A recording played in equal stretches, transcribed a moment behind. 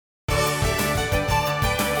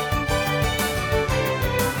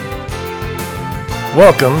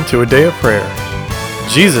Welcome to a day of prayer.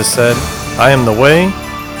 Jesus said, I am the way,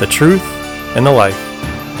 the truth, and the life.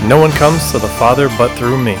 No one comes to the Father but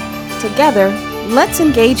through me. Together, let's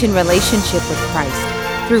engage in relationship with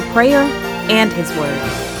Christ through prayer and His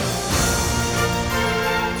Word.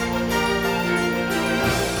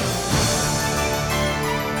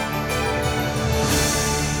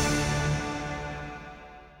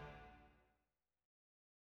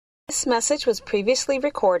 This message was previously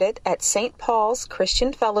recorded at St. Paul's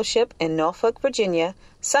Christian Fellowship in Norfolk, Virginia,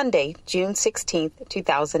 Sunday, June 16,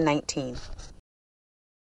 2019.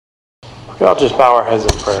 We all just bow our heads in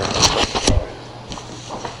prayer.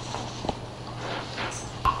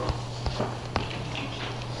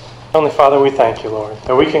 Heavenly Father, we thank you, Lord,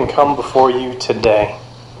 that we can come before you today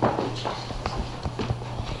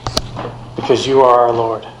because you are our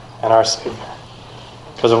Lord and our Savior,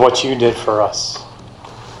 because of what you did for us.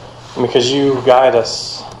 And because you guide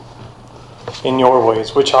us in your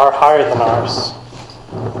ways, which are higher than ours.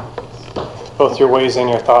 Both your ways and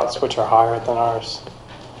your thoughts, which are higher than ours,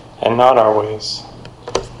 and not our ways.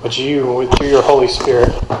 But you, through your Holy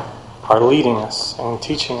Spirit, are leading us and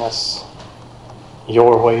teaching us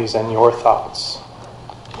your ways and your thoughts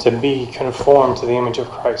to be conformed to the image of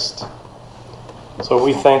Christ. So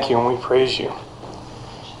we thank you and we praise you.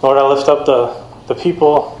 Lord, I lift up the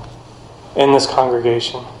people in this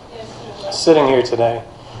congregation sitting here today,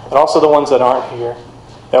 and also the ones that aren't here,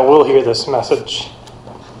 that will hear this message.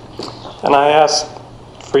 And I ask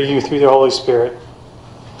for you, through the Holy Spirit,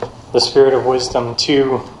 the Spirit of wisdom,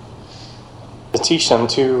 to teach them,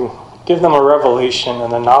 to give them a revelation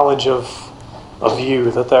and a knowledge of you,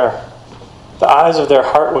 that the eyes of their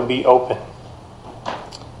heart would be open,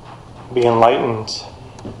 be enlightened,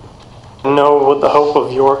 know what the hope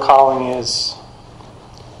of your calling is,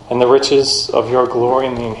 and the riches of your glory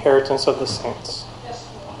and the inheritance of the saints.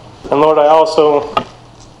 And Lord, I also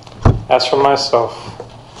ask for myself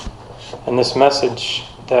in this message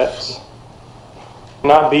that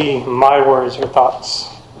not be my words or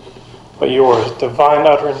thoughts, but yours, divine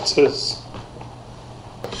utterances,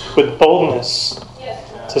 with boldness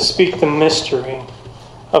to speak the mystery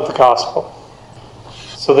of the gospel,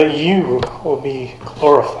 so that you will be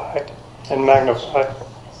glorified and magnified.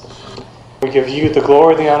 We give you the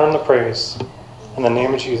glory, the honor, and the praise. In the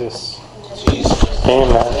name of Jesus.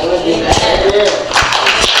 Amen.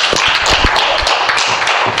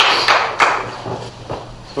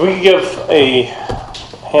 We can give a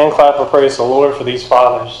hand clap of praise to the Lord for these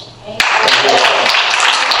fathers.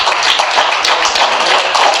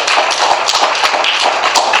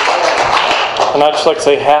 And I'd just like to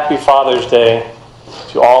say Happy Father's Day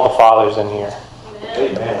to all the fathers in here.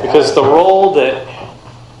 Amen. Because the role that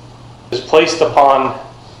is placed upon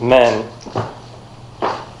men,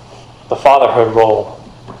 the fatherhood role,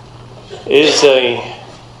 is a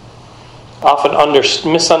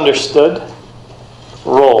often misunderstood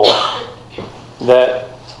role that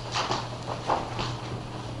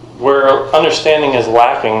where understanding is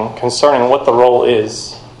lacking concerning what the role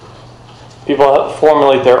is. People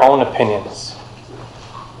formulate their own opinions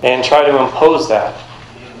and try to impose that,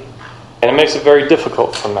 and it makes it very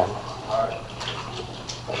difficult for men.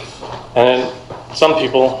 And some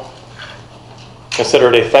people consider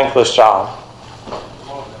it a thankless job.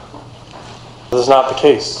 This is not the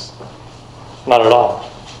case. Not at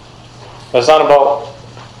all. But it's not about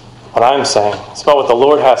what I'm saying. It's about what the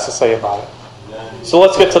Lord has to say about it. So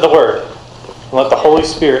let's get to the Word. And let the Holy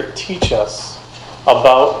Spirit teach us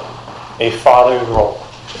about a father's role.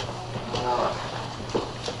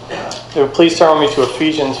 Please turn with me to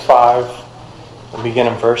Ephesians 5 and begin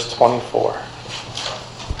in verse 24.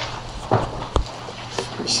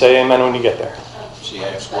 Say amen when you get there. She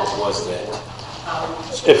asked, what was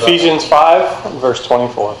that? Ephesians 5, verse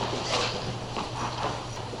 24.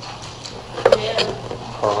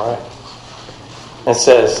 All right. It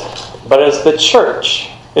says, but as the church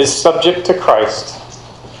is subject to Christ,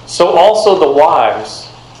 so also the wives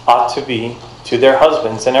ought to be to their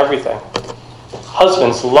husbands in everything.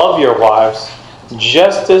 Husbands, love your wives,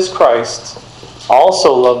 just as Christ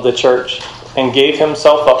also loved the church and gave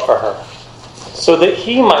himself up for her, so that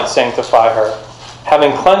he might sanctify her,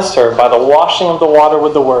 having cleansed her by the washing of the water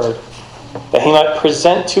with the word, that he might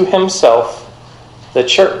present to himself the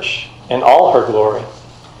church in all her glory,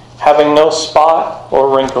 having no spot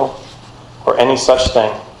or wrinkle or any such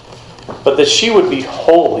thing, but that she would be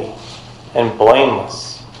holy and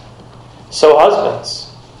blameless. So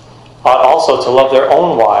husbands ought also to love their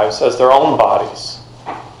own wives as their own bodies.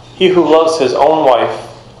 He who loves his own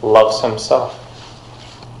wife loves himself.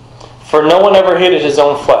 For no one ever hated his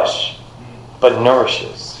own flesh, but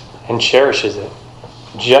nourishes and cherishes it,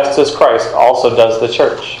 just as Christ also does the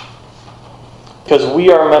church, because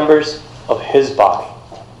we are members of his body.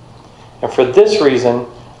 And for this reason,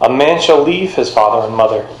 a man shall leave his father and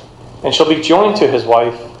mother, and shall be joined to his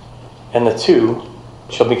wife, and the two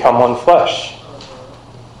shall become one flesh.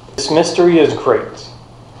 This mystery is great,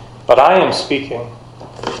 but I am speaking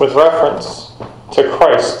with reference to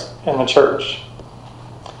Christ and the church.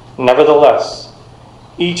 Nevertheless,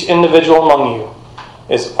 each individual among you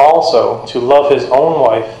is also to love his own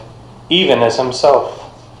wife, even as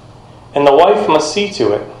himself. And the wife must see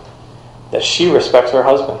to it that she respects her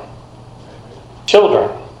husband.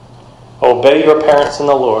 Children, obey your parents in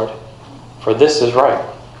the Lord, for this is right.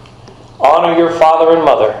 Honor your father and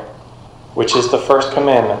mother, which is the first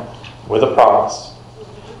commandment, with a promise,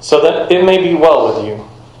 so that it may be well with you,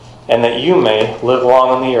 and that you may live long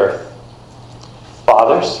on the earth.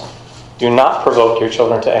 Fathers, do not provoke your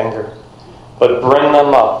children to anger, but bring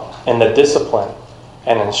them up in the discipline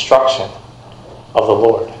and instruction of the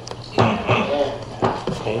Lord.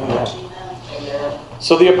 Amen.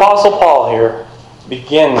 So the Apostle Paul here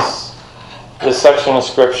begins this section of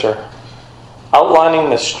Scripture outlining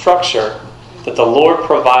the structure that the Lord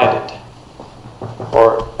provided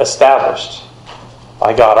or established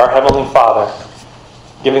by God, our Heavenly Father,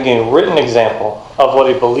 giving a written example of what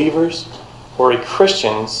a believer's or a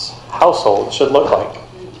Christian's household should look like.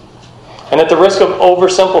 And at the risk of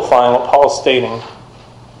oversimplifying what Paul is stating,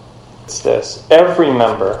 it's this: every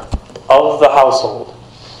member of the household,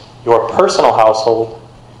 your personal household,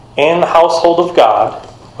 and the household of God,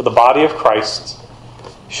 or the body of Christ,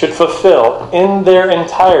 should fulfill in their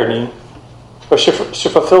entirety, or should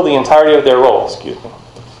fulfill the entirety of their role,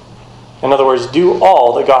 In other words, do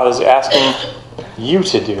all that God is asking you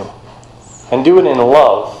to do, and do it in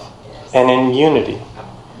love and in unity,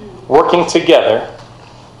 working together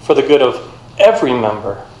for the good of every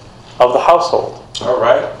member of the household. All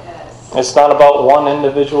right. It's not about one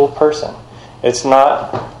individual person. It's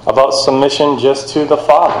not about submission just to the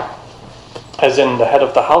father, as in the head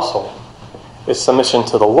of the household. It's submission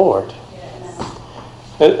to the Lord.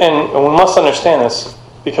 And we must understand this,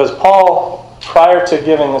 because Paul, prior to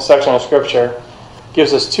giving this section of Scripture,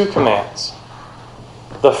 gives us two commands.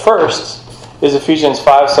 The first is Ephesians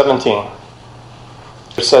 5:17,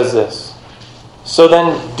 which says this: "So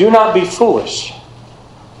then do not be foolish,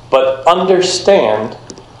 but understand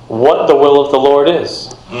what the will of the Lord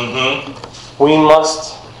is." We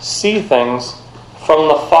must see things from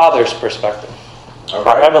the Father's perspective,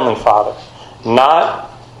 our Heavenly Father.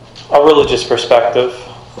 Not a religious perspective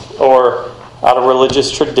or out of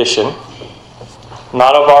religious tradition,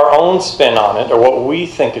 not of our own spin on it or what we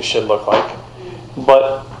think it should look like,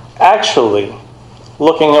 but actually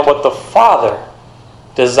looking at what the Father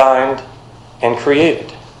designed and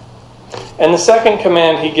created. And the second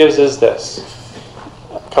command he gives is this.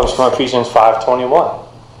 It comes from Ephesians 5:21.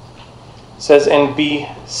 It says, "And be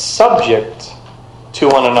subject to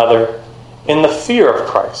one another in the fear of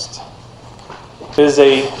Christ." It is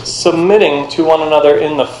a submitting to one another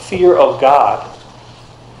in the fear of God.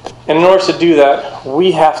 And in order to do that,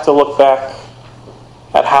 we have to look back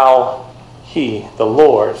at how He, the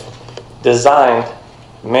Lord, designed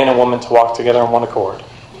man and woman to walk together in one accord.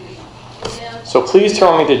 So please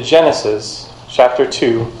turn me to Genesis chapter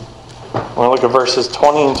 2. We're going to look at verses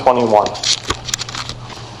 20 and 21.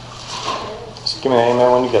 Just give me an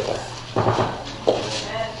amen when you get there.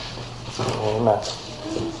 Amen.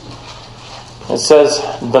 It says,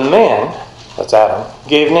 "The man," that's Adam,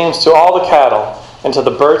 "gave names to all the cattle, and to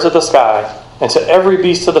the birds of the sky, and to every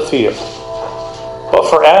beast of the field. But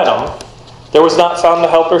for Adam, there was not found a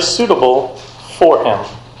helper suitable for him.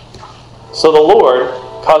 So the Lord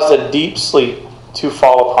caused a deep sleep to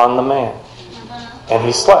fall upon the man, and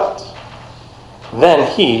he slept. Then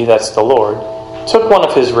he," that's the Lord, "took one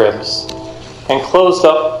of his ribs, and closed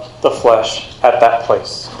up the flesh at that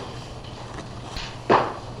place."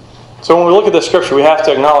 So when we look at the Scripture, we have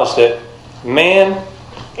to acknowledge that man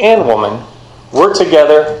and woman were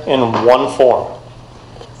together in one form.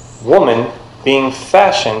 Woman being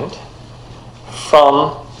fashioned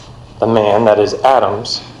from the man, that is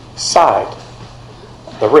Adam's, side,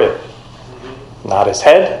 the rib. Not his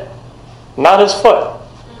head, not his foot.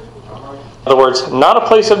 In other words, not a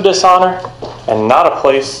place of dishonor and not a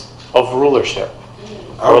place of rulership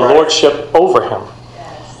or lordship over him.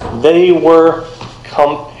 They were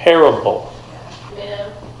comparable.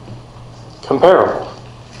 Comparable.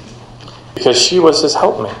 Because she was his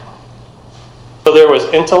helpmate. So there was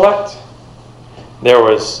intellect, there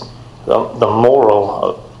was the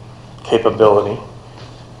moral capability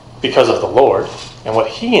because of the Lord and what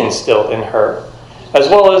He instilled in her, as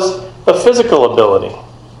well as the physical ability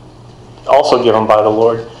also given by the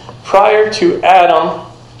Lord prior to Adam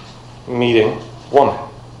meeting woman.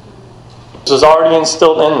 This was already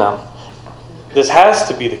instilled in them. This has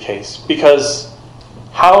to be the case, because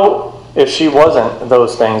how, if she wasn't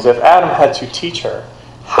those things, if Adam had to teach her,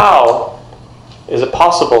 how is it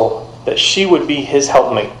possible that she would be his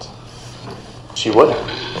helpmate? She wouldn't.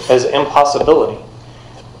 As an impossibility.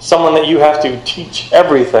 Someone that you have to teach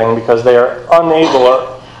everything because they are unable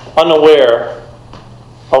or unaware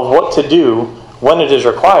of what to do when it is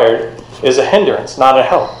required is a hindrance, not a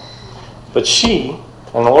help. But she,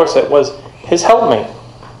 and the Lord said, was his helpmate.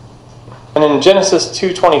 And in Genesis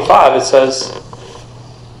 2:25 it says,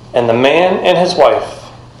 "And the man and his wife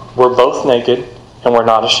were both naked and were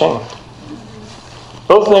not ashamed."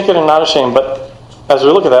 Both naked and not ashamed. But as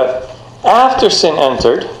we look at that, after sin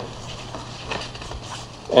entered,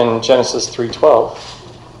 in Genesis 3:12,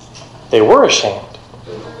 they were ashamed.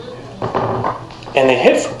 And they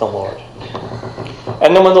hid from the Lord.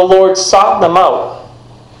 And then when the Lord sought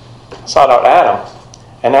out Adam,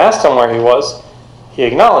 and asked him where he was, he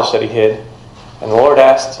acknowledged that he hid. And the Lord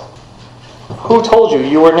asked, "Who told you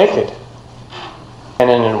you were naked?" And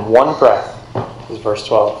then in one breath, this is verse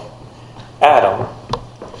 12, Adam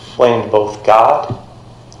blamed both God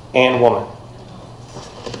and woman.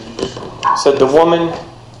 He said, "The woman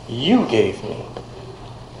you gave me,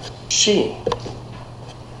 she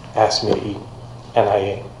asked me to eat, and I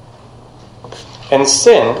ate." And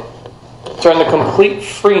sin turned the complete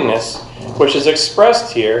freeness, which is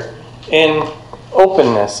expressed here in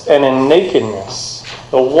openness and in nakedness,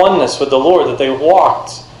 the oneness with the Lord that they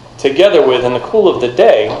walked together with in the cool of the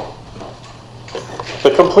day,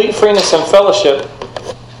 the complete freeness and fellowship,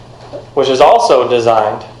 which is also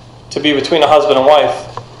designed to be between a husband and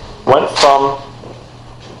wife, went from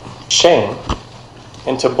shame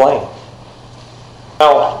into blame.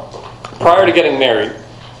 Now, prior to getting married,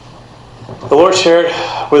 the Lord shared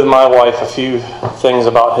with my wife a few things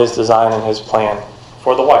about His design and His plan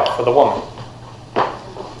for the wife, for the woman.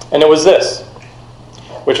 And it was this,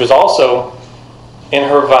 which was also in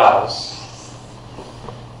her vows.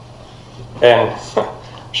 And I'm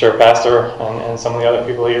sure Pastor and some of the other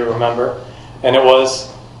people here remember. And it was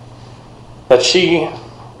that she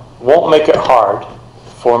won't make it hard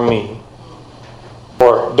for me. And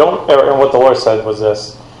what the Lord said was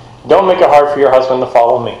this: don't make it hard for your husband to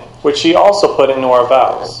follow me. Which she also put into our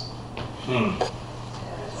vows.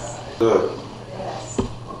 Good.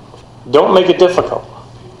 Don't make it difficult.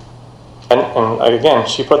 And again,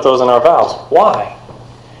 she put those in our vows. Why?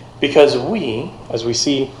 Because we, as we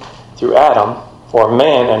see through Adam, or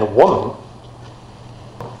man and woman,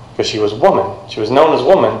 because she was woman, she was known as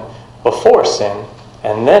woman before sin,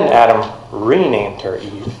 and then Adam renamed her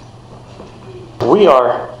Eve. We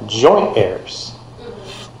are joint heirs,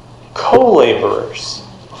 co-laborers,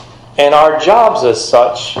 and our jobs as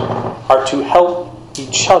such are to help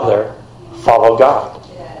each other follow God.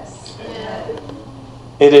 Yes.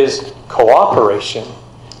 It is cooperation,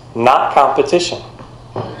 not competition.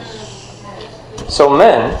 So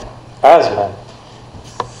men, as men,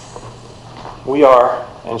 we are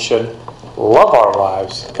and should love our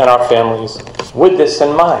wives and our families with this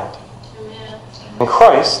in mind. And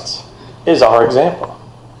Christ is our example.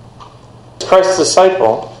 Christ's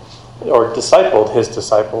discipled his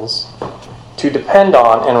disciples to depend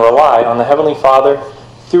on and rely on the Heavenly Father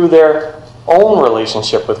through their own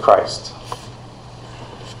relationship with Christ.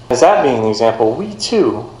 As that being the example, we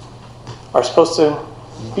too are supposed to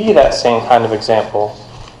be that same kind of example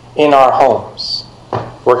in our homes,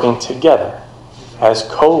 working together as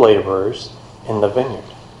co-laborers in the vineyard.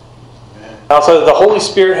 Now, so the Holy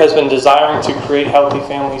Spirit has been desiring to create healthy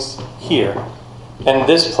families here, in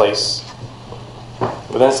this place,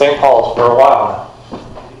 within St. Paul's for a while now.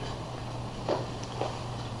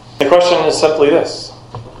 The question is simply this: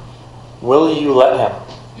 will you let Him?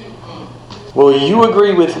 Will you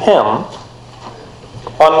agree with Him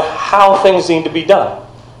on how things need to be done?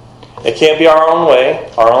 It can't be our own way,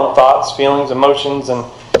 our own thoughts, feelings, emotions, and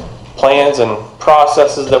plans and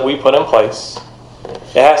processes that we put in place.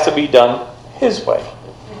 It has to be done His way.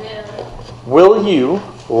 Amen. Will you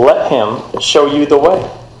let Him show you the way?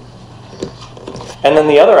 And then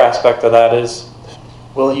the other aspect of that is,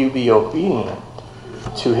 will you be obedient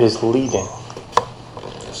to His leading?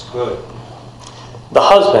 That's good. The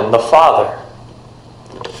husband, the father,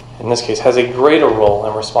 in this case, has a greater role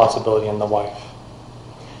and responsibility than the wife.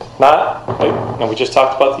 We just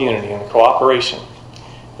talked about the unity and the cooperation.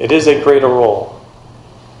 It is a greater role.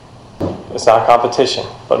 It's not a competition.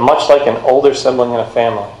 But much like an older sibling in a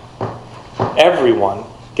family, everyone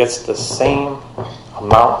gets the same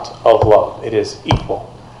amount of love. It is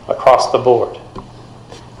equal across the board.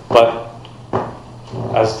 But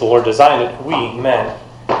as the Lord designed it, we, men,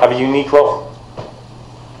 have a unique role.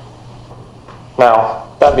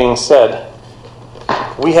 Now, that being said,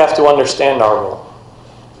 we have to understand our role.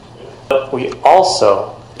 But we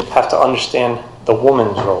also have to understand the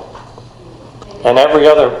woman's role. And every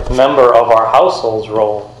other member of our household's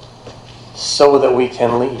role, so that we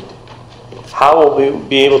can lead. How will we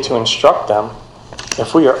be able to instruct them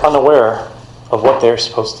if we are unaware of what they're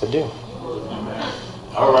supposed to do?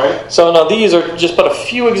 All right. So now these are just but a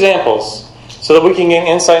few examples so that we can gain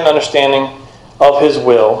insight and understanding of His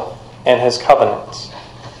will and His covenants,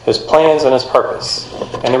 His plans and His purpose.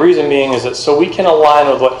 And the reason being is that so we can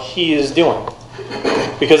align with what He is doing.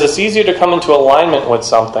 Because it's easier to come into alignment with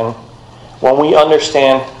something when we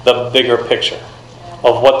understand the bigger picture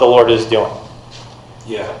of what the Lord is doing.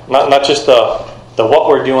 Yeah. Not just the what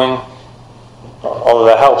we're doing, although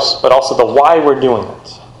that helps, but also the why we're doing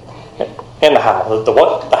it. And the how. The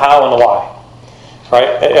what, the how, and the why.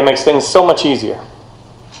 Right? It makes things so much easier.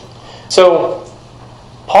 So,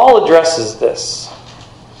 Paul addresses this.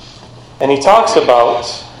 And he talks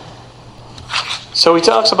about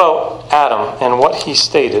Adam and what he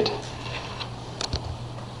stated.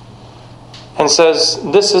 And says,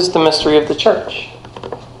 this is the mystery of the church.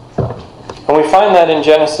 And we find that in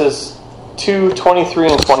Genesis 2:23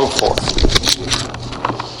 and 24.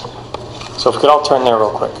 So if we could all turn there real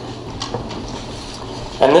quick.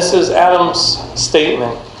 And this is Adam's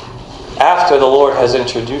statement after the Lord has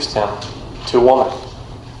introduced him to woman.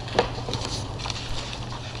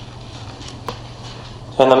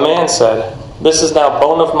 And the man said, this is now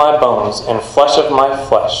bone of my bones and flesh of my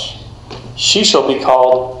flesh. She shall be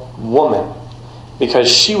called woman,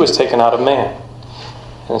 because she was taken out of man.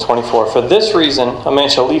 And 24, for this reason a man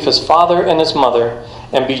shall leave his father and his mother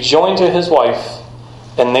and be joined to his wife,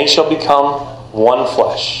 and they shall become one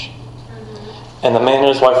flesh. And the man and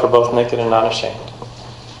his wife were both naked and not ashamed.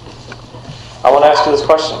 I want to ask you this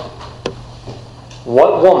question.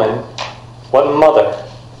 What woman, what mother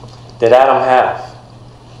did Adam have?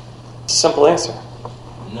 It's a simple answer.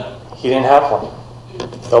 No. He didn't have one.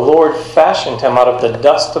 The Lord fashioned him out of the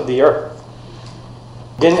dust of the earth.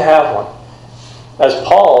 Didn't have one. As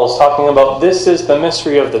Paul is talking about, this is the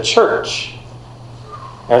mystery of the church.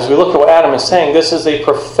 As we look at what Adam is saying, this is a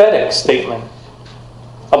prophetic statement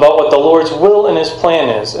about what the Lord's will and His plan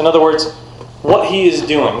is. In other words, what He is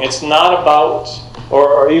doing. It's not about,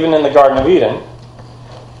 or even in the Garden of Eden,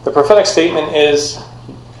 the prophetic statement is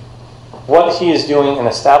what He is doing in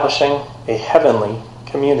establishing a heavenly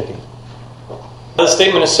community. The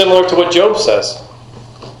statement is similar to what Job says.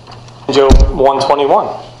 Job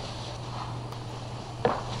 1:21.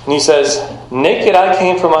 And he says, naked I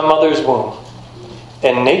came from my mother's womb,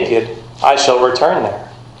 and naked I shall return there.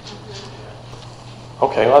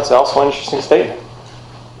 Okay, well, that's also an interesting statement.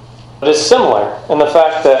 But it's similar in the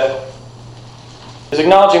fact that it's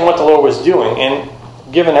acknowledging what the Lord was doing, and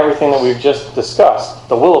given everything that we've just discussed,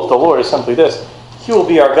 the will of the Lord is simply this. He will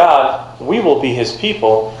be our God, we will be His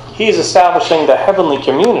people. He is establishing the heavenly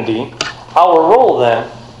community. Our role then,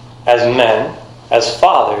 as men, as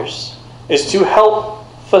fathers, is to help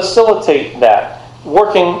facilitate that,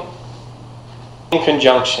 working in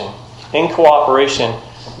conjunction, in cooperation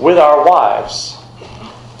with our wives,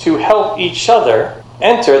 to help each other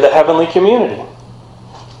enter the heavenly community,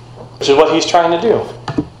 which is what he's trying to do.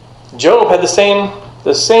 Job had the same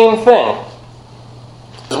thing.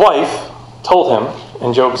 His wife told him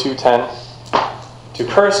in Job 2:10 to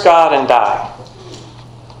curse God and die.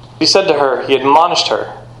 He said to her, he admonished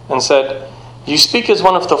her and said, you speak as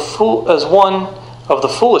one of the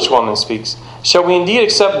foolish woman speaks. Shall we indeed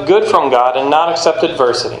accept good from God and not accept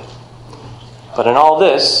adversity? But in all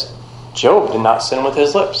this, Job did not sin with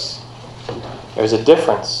his lips. There's a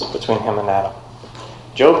difference between him and Adam.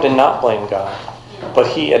 Job did not blame God, but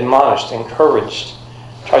he admonished, encouraged,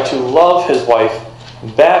 tried to love his wife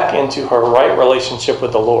back into her right relationship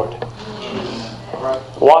with the Lord.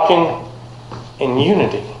 Walking in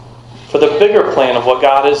unity for the bigger plan of what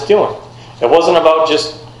God is doing. It wasn't about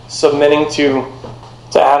just submitting to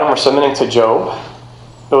Adam or submitting to Job.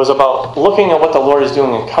 It was about looking at what the Lord is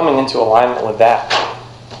doing and coming into alignment with that.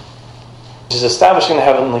 Which is establishing the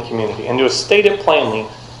heavenly community. And to state it plainly,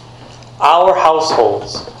 our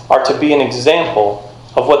households are to be an example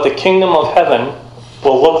of what the kingdom of heaven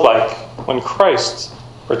will look like when Christ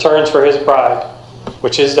returns for His bride,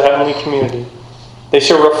 which is the heavenly community. They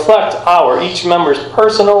should reflect each member's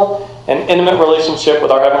personal and intimate relationship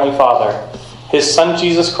with our Heavenly Father, His Son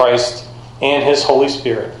Jesus Christ, and His Holy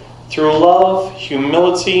Spirit, through love,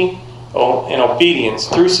 humility, and obedience,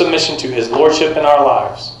 through submission to His Lordship in our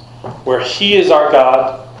lives, where He is our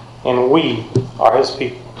God and we are His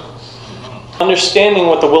people. Understanding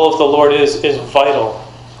what the will of the Lord is vital,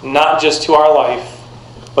 not just to our life,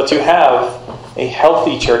 but to have a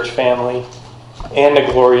healthy church family and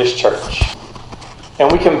a glorious church.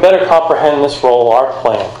 And we can better comprehend this role,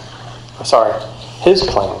 His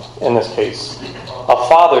plan in this case, a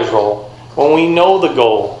father's role, when we know the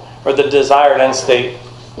goal or the desired end state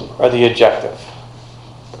or the objective.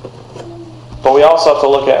 But we also have to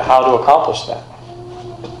look at how to accomplish that.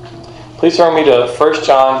 Please turn me to 1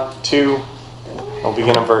 John 2. We'll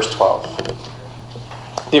begin in verse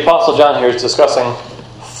 12. The Apostle John here is discussing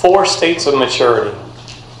 4 states of maturity.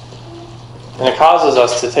 And it causes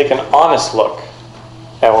us to take an honest look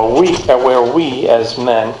at where we as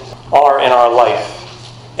men are in our life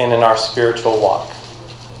and in our spiritual walk.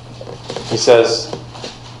 He says,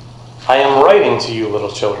 I am writing to you,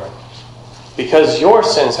 little children, because your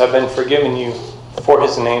sins have been forgiven you for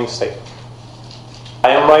His name's sake.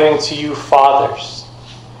 I am writing to you, fathers,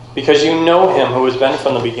 because you know Him who has been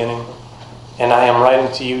from the beginning. And I am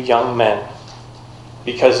writing to you, young men,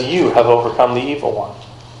 because you have overcome the evil one.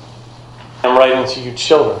 I am writing to you,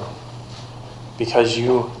 children, because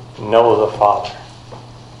you know the Father.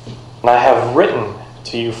 And I have written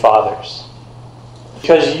to you, fathers,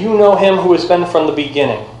 because you know Him who has been from the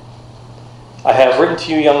beginning. I have written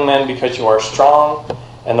to you, young men, because you are strong,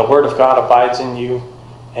 and the word of God abides in you,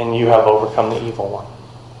 and you have overcome the evil one.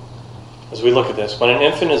 As we look at this, when an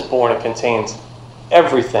infant is born, it contains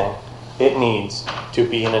everything it needs to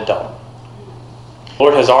be an adult. The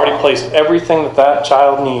Lord has already placed everything that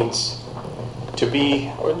child needs to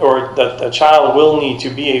be, or that the child will need to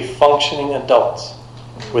be a functioning adult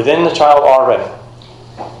within the child already.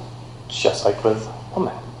 Just like with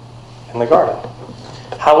woman in the garden.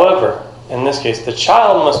 However, in this case, the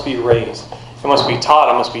child must be raised. It must be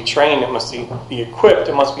taught. It must be trained. It must be equipped.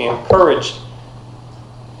 It must be encouraged.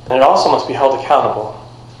 And it also must be held accountable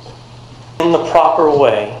in the proper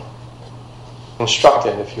way,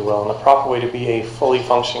 instructed, if you will, in the proper way to be a fully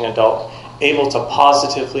functioning adult, able to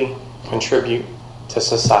positively contribute to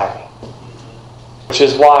society. Which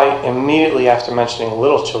is why, immediately after mentioning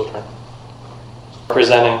little children,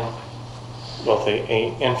 representing both an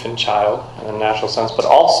infant child in a natural sense, but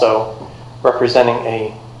also representing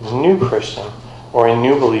a new Christian or a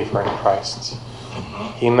new believer in Christ,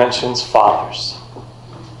 he mentions fathers.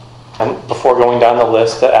 And before going down the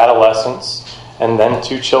list to adolescents and then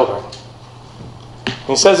to children.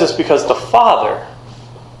 He says this because the father,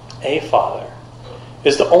 a father,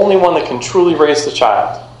 is the only one that can truly raise the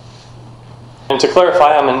child. And to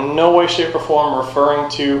clarify, I'm in no way, shape, or form referring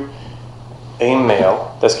to a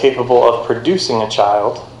male that's capable of producing a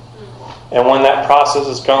child, and when that process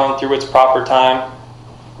has gone through its proper time,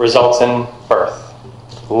 results in birth,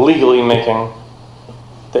 legally making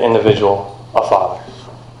the individual a father.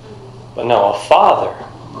 But no, a father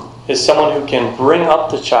is someone who can bring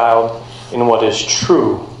up the child in what is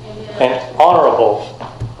true and honorable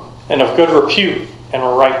and of good repute and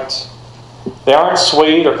right. They aren't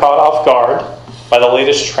swayed or caught off guard by the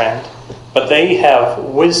latest trend, but they have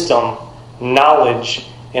wisdom, knowledge,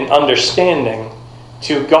 and understanding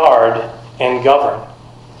to guard and govern.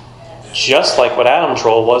 Just like what Adam's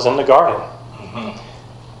role was in the garden.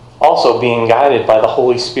 Also being guided by the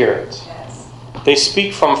Holy Spirit. They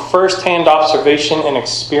speak from first-hand observation and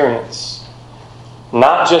experience,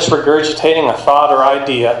 not just regurgitating a thought or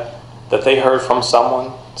idea that they heard from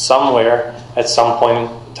someone, somewhere, at some point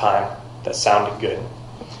in time that sounded good.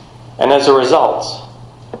 And as a result,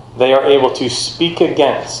 they are able to speak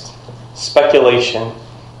against speculation,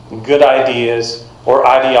 good ideas, or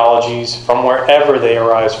ideologies from wherever they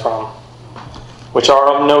arise from, which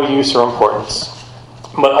are of no use or importance,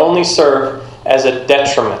 but only serve as a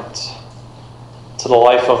detriment to the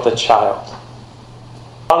life of the child.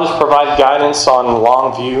 Fathers provide guidance on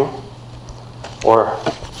long view or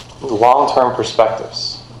long-term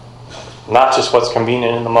perspectives, not just what's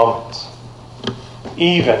convenient in the moment,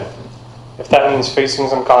 even if that means facing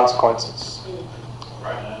some consequences.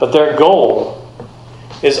 But their goal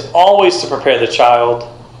is always to prepare the child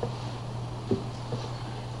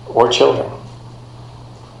or children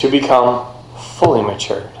to become fully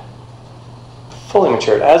matured. Fully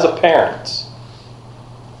matured as a parent,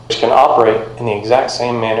 which can operate in the exact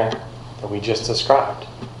same manner that we just described.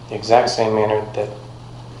 The exact same manner that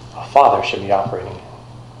a father should be operating in.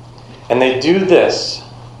 And they do this,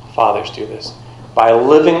 fathers do this, by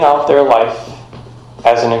living out their life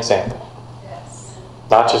as an example.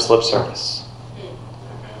 Not just lip service.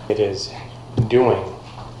 It is doing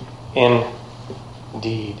in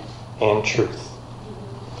deed and truth.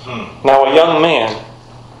 Now, a young man,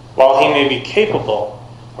 while he may be capable,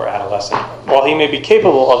 or adolescent, while he may be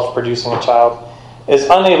capable of producing a child, is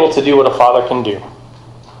unable to do what a father can do.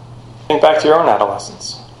 Think back to your own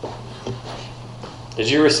adolescence. Did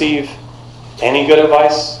you receive any good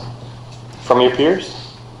advice from your peers?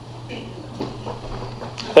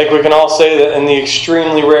 I think we can all say that in the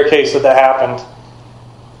extremely rare case that happened,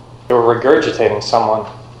 they were regurgitating someone,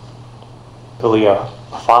 really a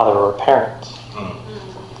father or a parent.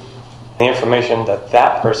 The information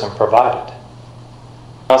that person provided.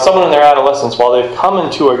 Now, someone in their adolescence, while they've come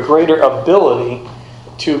into a greater ability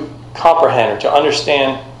to comprehend or to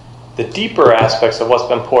understand the deeper aspects of what's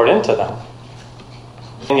been poured into them.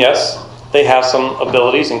 And yes, they have some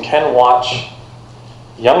abilities and can watch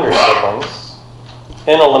younger siblings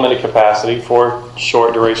in a limited capacity for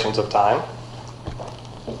short durations of time.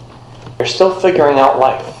 They're still figuring out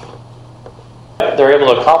life. They're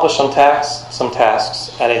able to accomplish some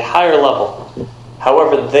tasks at a higher level.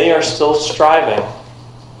 However, they are still striving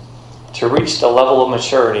to reach the level of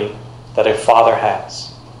maturity that a father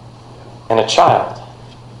has. And a child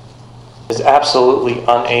is absolutely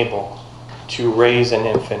unable to raise an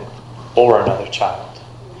infant or another child.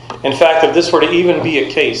 In fact, if this were to even be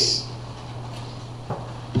a case,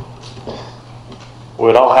 we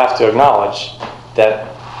would all have to acknowledge that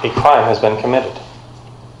a crime has been committed.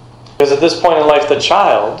 Because at this point in life, the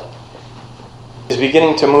child is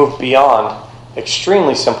beginning to move beyond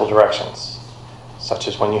extremely simple directions, such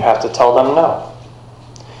as when you have to tell them no,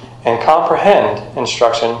 and comprehend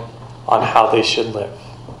instruction on how they should live.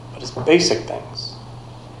 But it's basic things.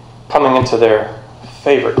 Coming into their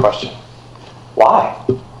favorite question, why?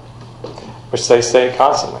 Which they say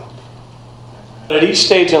constantly. But at each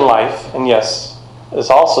stage in life, and yes, this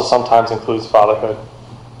also sometimes includes fatherhood,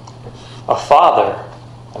 a father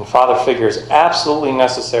and father figure is absolutely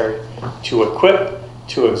necessary to equip,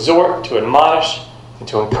 to exhort, to admonish, and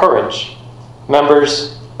to encourage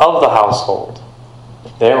members of the household,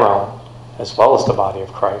 their own, as well as the body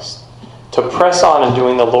of Christ, to press on in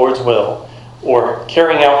doing the Lord's will or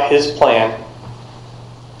carrying out His plan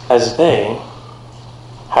as they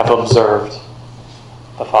have observed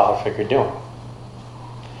the father figure doing.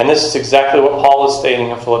 And this is exactly what Paul is stating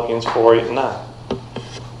in Philippians 4, 8, and 9.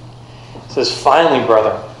 It says, finally,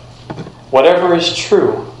 brethren, whatever is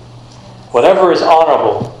true, whatever is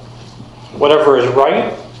honorable, whatever is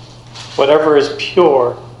right, whatever is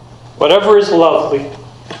pure, whatever is lovely,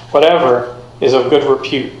 whatever is of good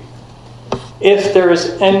repute, if there is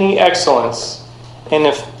any excellence, and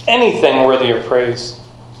if anything worthy of praise,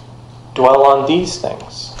 dwell on these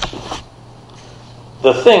things.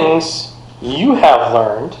 The things you have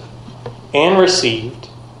learned and received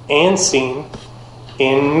and seen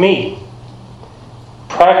in me.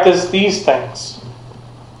 Practice these things,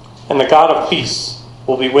 and the God of peace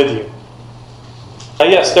will be with you. Now,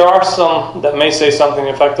 yes, there are some that may say something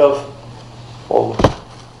effective. Well,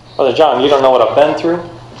 Brother John, you don't know what I've been through.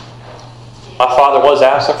 My father was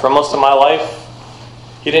absent for most of my life.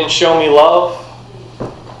 He didn't show me love.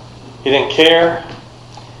 He didn't care.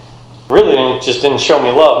 Really just didn't show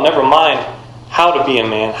me love. Never mind how to be a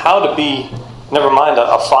man, never mind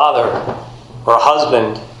a father or a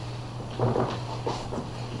husband,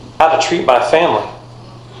 how to treat my family.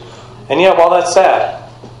 And yet, while that's sad,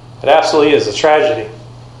 it absolutely is a tragedy.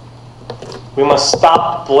 We must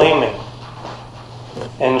stop blaming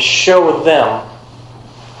and show them,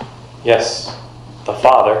 yes, the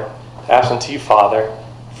father, the absentee father,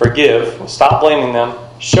 forgive, stop blaming them,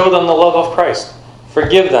 show them the love of Christ.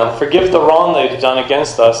 Forgive them, forgive the wrong they've done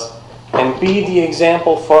against us, and be the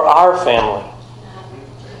example for our family.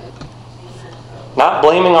 Not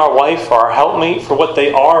blaming our wife or our helpmate for what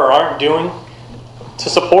they are or aren't doing to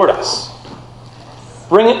support us.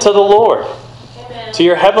 Bring it to the Lord, to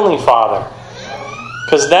your Heavenly Father.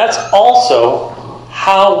 Because that's also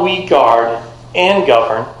how we guard and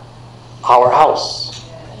govern our house,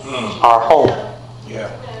 our home.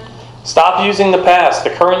 Yeah. Stop using the past, the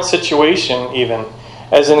current situation even,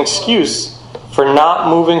 as an excuse for not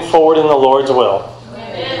moving forward in the Lord's will.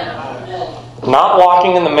 Not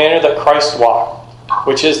walking in the manner that Christ walked,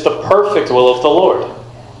 which is the perfect will of the Lord.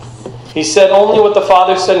 He said only what the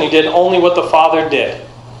Father said, and He did only what the Father did.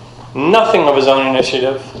 Nothing of His own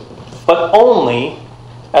initiative, but only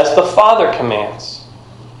as the Father commands.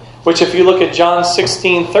 Which, if you look at John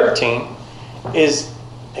 16:13, is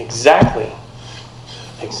exactly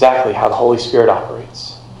how the Holy Spirit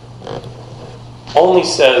operates. Only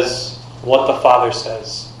says what the Father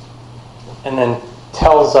says, and then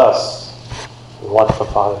tells us what the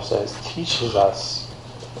Father says, teaches us.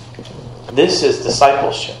 This is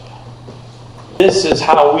discipleship. This is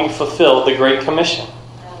how we fulfill the Great Commission,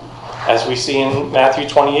 as we see in Matthew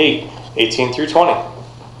 28, 18 through 20.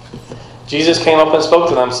 Jesus came up and spoke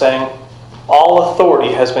to them, saying, All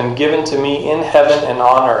authority has been given to me in heaven and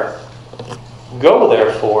on earth. Go,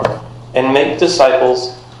 therefore, and make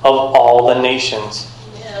disciples of all the nations,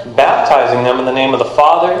 baptizing them in the name of the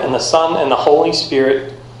Father, and the Son, and the Holy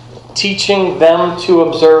Spirit, teaching them to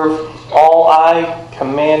observe all I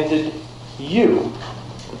commanded you.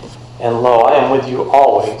 And lo, I am with you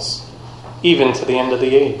always, even to the end of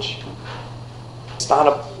the age. It's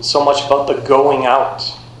not so much about the going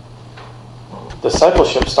out.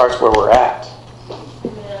 Discipleship starts where we're at,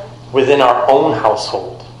 within our own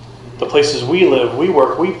household. The places we live, we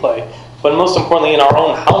work, we play, but most importantly in our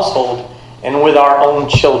own household and with our own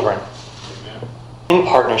children. In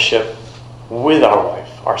partnership with our wife,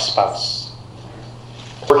 our spouse.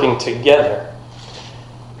 Working together.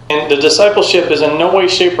 And the discipleship is in no way,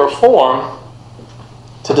 shape, or form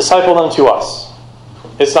to disciple them to us.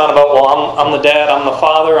 It's not about, well, I'm the dad, I'm the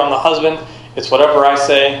father, I'm the husband. It's whatever I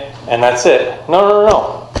say, and that's it.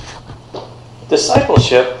 No.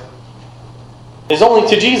 Discipleship is only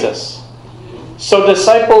to Jesus. So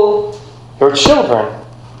disciple your children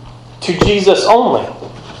to Jesus only.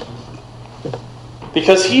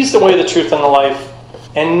 Because He's the way, the truth, and the life,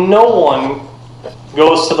 and no one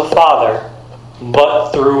goes to the Father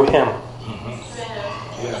but through Him.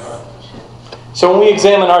 So when we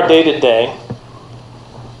examine our day-to-day,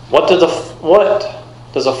 what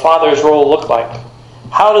does a father's role look like?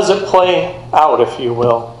 How does it play out, if you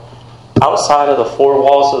will, outside of the four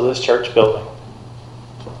walls of this church building?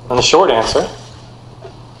 And the short answer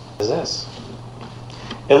is this.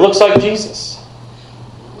 It looks like Jesus.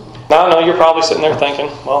 Now I know you're probably sitting there thinking,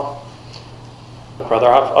 well, brother,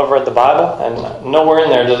 I've read the Bible, and nowhere in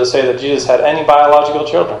there does it say that Jesus had any biological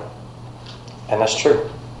children. And that's true.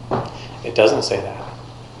 It doesn't say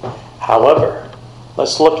that. However,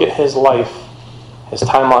 let's look at His life, His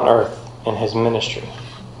time on earth, and His ministry.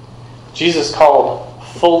 Jesus called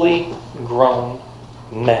fully grown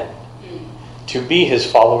men to be His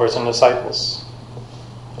followers and disciples.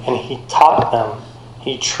 And He taught them,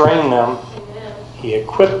 He trained them, He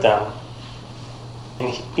equipped them,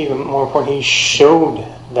 and even more important, He showed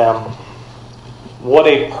them what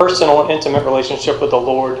a personal and intimate relationship with the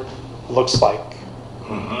Lord looks like.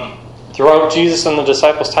 Throughout Jesus and the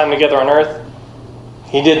disciples' time together on earth,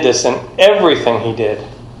 He did this in everything He did.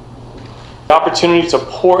 The opportunity to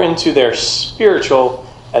pour into their spiritual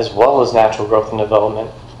as well as natural growth and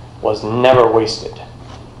development was never wasted.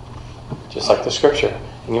 Just like the Scripture.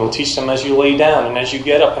 And you will teach them as you lay down and as you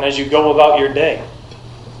get up and as you go about your day.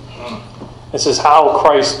 This is how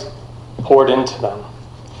Christ poured into them.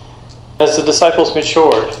 As the disciples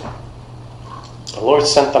matured, the Lord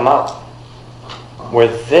sent them out, where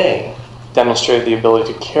they demonstrated the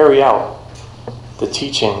ability to carry out the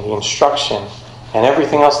teaching, the instruction, and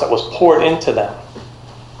everything else that was poured into them.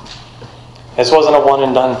 This wasn't a one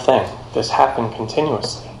and done thing. This happened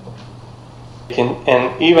continuously.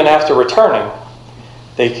 And even after returning,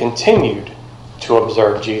 they continued to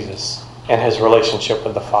observe Jesus and His relationship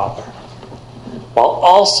with the Father, while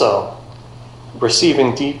also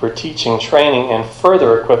receiving deeper teaching, training, and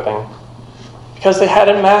further equipping. Because they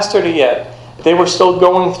hadn't mastered it yet. They were still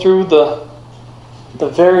going through the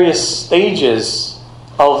various stages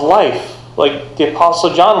of life, like the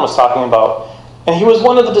Apostle John was talking about. And he was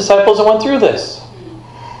one of the disciples that went through this.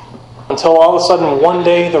 Until all of a sudden, one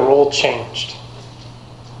day, the role changed.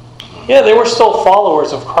 Yeah, they were still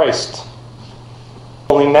followers of Christ.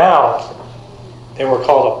 Only now, they were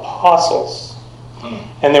called apostles.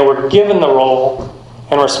 And they were given the role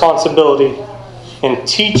and responsibility in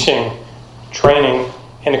teaching, training,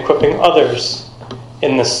 and equipping others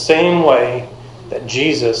in the same way that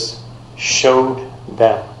Jesus showed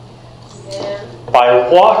them. By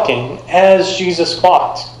walking as Jesus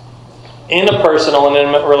walked, in a personal and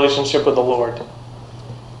intimate relationship with the Lord,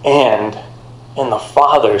 and in the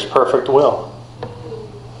Father's perfect will.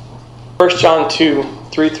 1 John 2,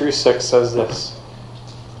 3-6 says this.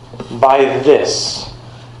 By this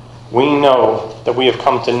we know that we have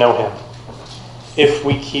come to know Him, if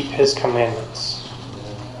we keep His commandments.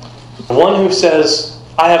 The one who says,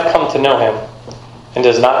 I have come to know Him, and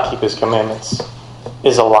does not keep His commandments,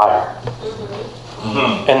 is a liar.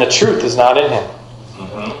 And the truth is not in him.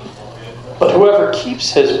 But whoever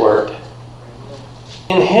keeps His word,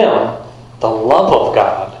 in him the love of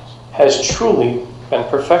God has truly been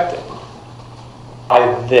perfected.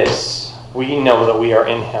 By this we know that we are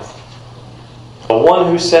in Him. The one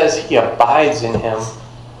who says he abides in Him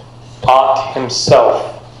ought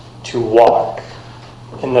himself to walk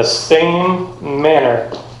in the same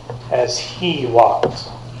manner as He walked.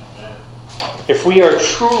 If we are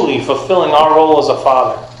truly fulfilling our role as a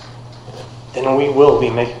father, then we will be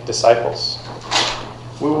making disciples.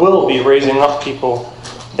 We will be raising up people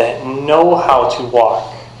that know how to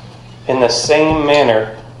walk in the same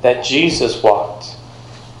manner that Jesus walked.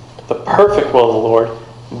 The perfect will of the Lord,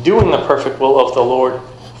 doing the perfect will of the Lord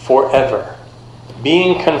forever.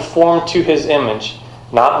 Being conformed to His image,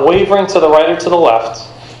 not wavering to the right or to the left,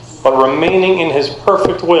 but remaining in His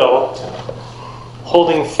perfect will,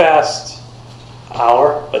 holding fast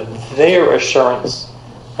but their assurance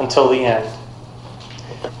until the end.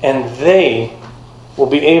 And they will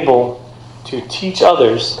be able to teach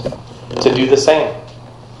others to do the same.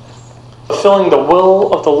 Fulfilling the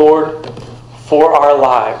will of the Lord for our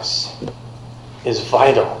lives is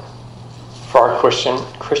vital for our Christian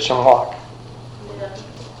walk.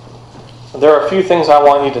 There are a few things I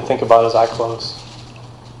want you to think about as I close.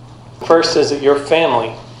 First is that your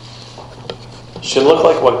family should look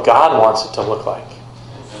like what God wants it to look like.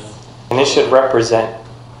 And it should represent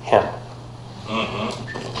Him.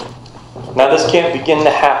 Now this can't begin to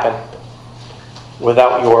happen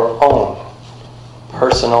without your own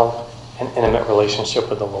personal and intimate relationship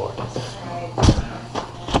with the Lord.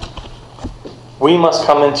 We must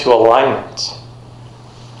come into alignment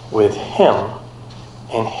with Him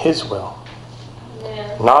and His will,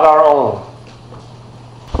 not our own.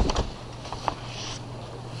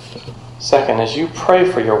 Second, as you pray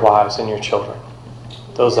for your wives and your children,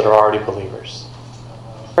 those that are already believers,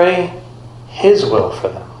 pray His will for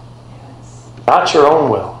them, not your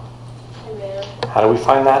own will. How do we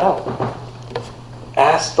find that out?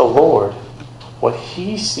 Ask the Lord what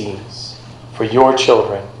He sees for your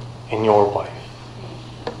children and your wife.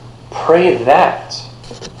 Pray that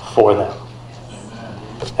for them.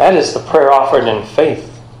 That is the prayer offered in faith.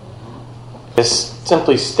 It's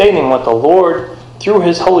simply stating what the Lord, through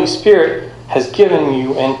His Holy Spirit, has given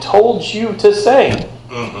you and told you to say,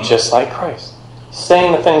 just like Christ.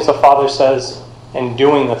 Saying the things the Father says and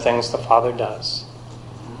doing the things the Father does.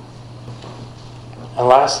 And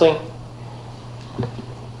lastly,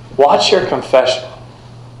 watch your confession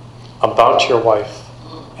about your wife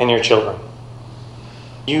and your children.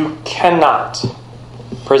 You cannot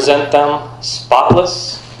present them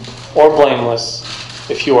spotless or blameless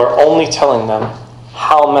if you are only telling them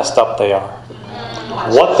how messed up they are,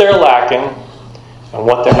 what they're lacking, and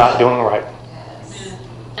what they're not doing right.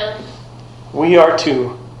 We are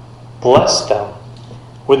to bless them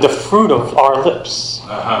with the fruit of our lips.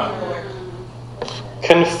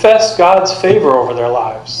 Confess God's favor over their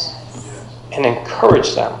lives and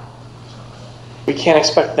encourage them. We can't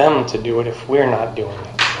expect them to do it if we're not doing it.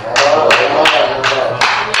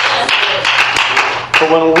 But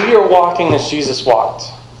when we are walking as Jesus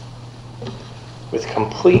walked, with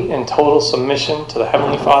complete and total submission to the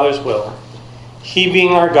Heavenly Father's will, He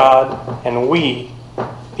being our God and we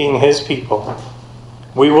being His people,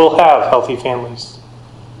 we will have healthy families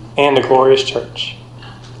and a glorious church.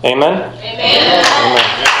 Amen? Amen.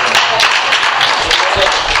 Amen.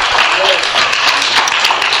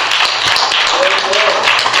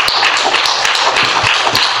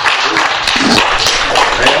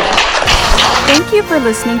 Thank you for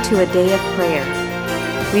listening to A Day of Prayer.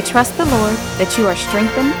 We trust the Lord that you are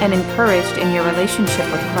strengthened and encouraged in your relationship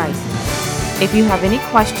with Christ. If you have any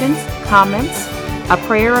questions, comments, a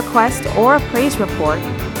prayer request, or a praise report,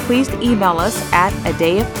 please email us at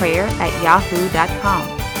adayofprayer@yahoo.com.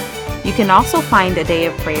 You can also find A Day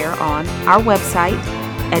of Prayer on our website,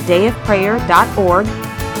 adayofprayer.org,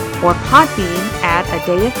 or Podbean at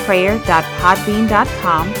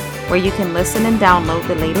adayofprayer.podbean.com, where you can listen and download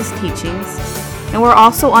the latest teachings. And we're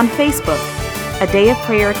also on Facebook, A Day of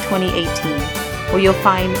Prayer 2018, where you'll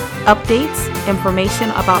find updates,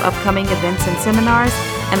 information about upcoming events and seminars,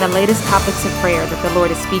 and the latest topics of prayer that the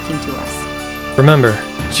Lord is speaking to us. Remember,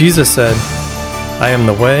 Jesus said, I am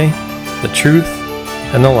the way, the truth,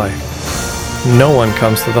 and the life. No one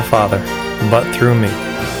comes to the Father but through me.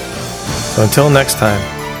 So until next time,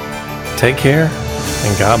 take care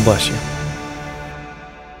and God bless you.